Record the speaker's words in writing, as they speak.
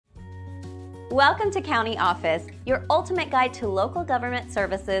Welcome to County Office, your ultimate guide to local government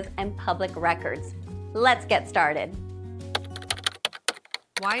services and public records. Let's get started.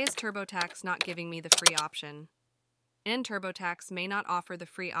 Why is Turbotax not giving me the free option? Turbotax may not offer the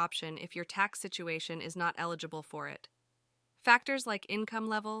free option if your tax situation is not eligible for it. Factors like income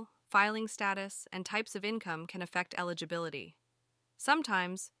level, filing status, and types of income can affect eligibility.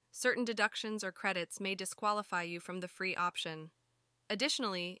 Sometimes, certain deductions or credits may disqualify you from the free option.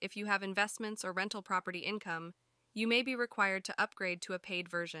 Additionally, if you have investments or rental property income, you may be required to upgrade to a paid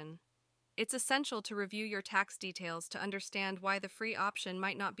version. It's essential to review your tax details to understand why the free option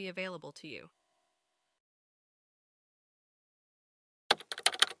might not be available to you.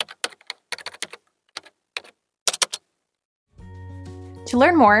 To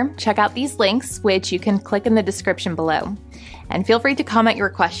learn more, check out these links, which you can click in the description below. And feel free to comment your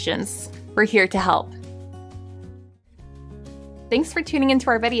questions. We're here to help. Thanks for tuning into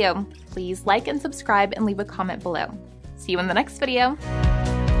our video. Please like and subscribe and leave a comment below. See you in the next video.